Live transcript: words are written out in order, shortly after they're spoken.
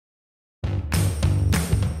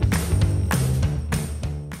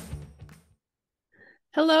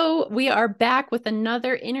Hello, we are back with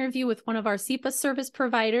another interview with one of our CIPA service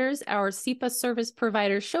providers. Our CIPA service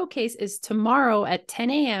provider showcase is tomorrow at 10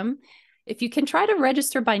 a.m. If you can try to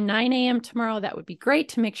register by 9 a.m. tomorrow, that would be great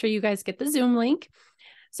to make sure you guys get the Zoom link.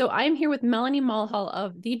 So I'm here with Melanie Mulhall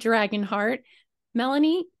of the Dragonheart.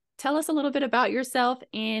 Melanie, tell us a little bit about yourself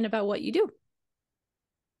and about what you do.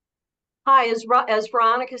 Hi, as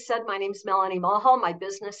Veronica said, my name is Melanie Mulhall. My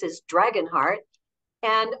business is Dragonheart,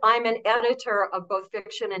 and I'm an editor of both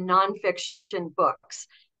fiction and nonfiction books.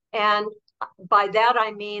 And by that,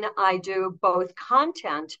 I mean I do both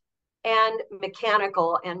content and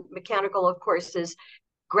mechanical. And mechanical, of course, is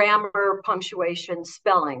grammar, punctuation,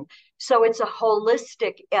 spelling. So it's a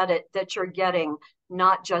holistic edit that you're getting,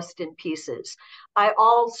 not just in pieces. I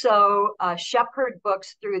also shepherd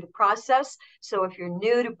books through the process. So if you're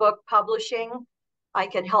new to book publishing, I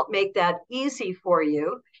can help make that easy for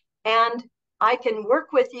you. And I can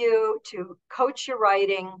work with you to coach your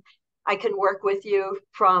writing. I can work with you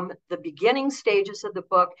from the beginning stages of the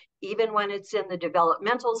book, even when it's in the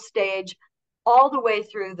developmental stage, all the way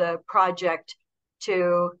through the project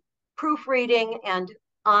to proofreading and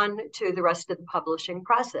on to the rest of the publishing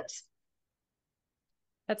process.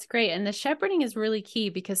 That's great. And the shepherding is really key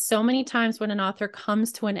because so many times when an author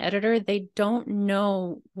comes to an editor, they don't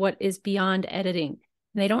know what is beyond editing.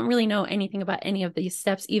 And they don't really know anything about any of these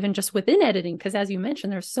steps, even just within editing, because as you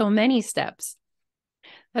mentioned, there's so many steps.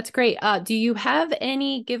 That's great. Do you have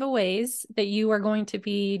any giveaways that you are going to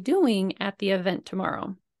be doing at the event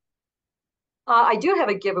tomorrow? I do have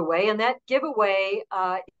a giveaway, and that giveaway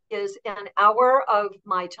is an hour of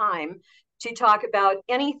my time to talk about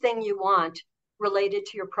anything you want related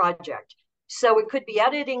to your project. So it could be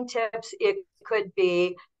editing tips, it could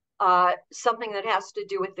be something that has to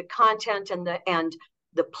do with the content and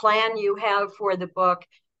the plan you have for the book,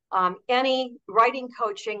 any writing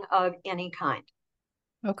coaching of any kind,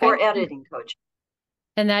 Okay. or editing coaching.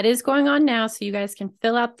 And that is going on now. So you guys can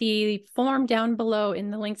fill out the form down below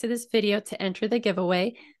in the links of this video to enter the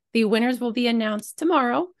giveaway. The winners will be announced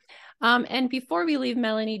tomorrow. And before we leave,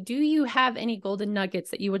 Melanie, do you have any golden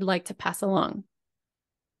nuggets that you would like to pass along?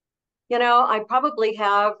 You know, I probably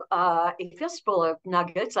have a fistful of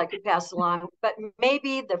nuggets I could pass along, but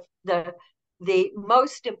maybe the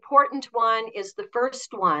most important one is the first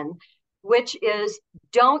one, which is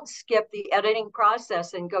don't skip the editing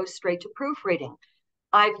process and go straight to proofreading.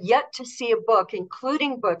 I've yet to see a book,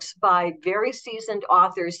 including books by very seasoned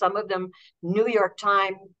authors, some of them New York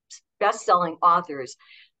Times best-selling authors.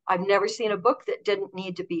 I've never seen a book that didn't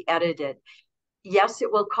need to be edited. Yes,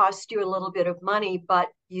 it will cost you a little bit of money, but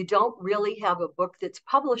you don't really have a book that's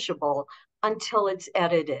publishable until it's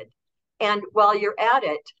edited. And while you're at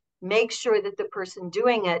it, make sure that the person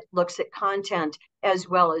doing it looks at content as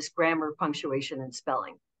well as grammar, punctuation, and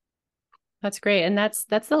spelling. That's great. And that's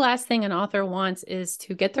the last thing an author wants is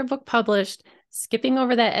to get their book published, skipping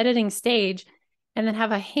over that editing stage, and then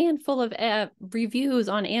have a handful of reviews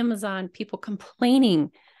on Amazon, people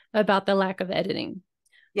complaining about the lack of editing.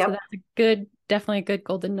 Yep. So that's a good, definitely a good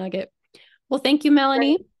golden nugget. Well, thank you,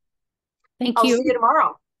 Melanie. Great. Thank I'll you. see you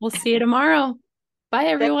tomorrow. We'll see you tomorrow. Bye,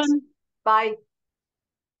 everyone. Thanks. Bye.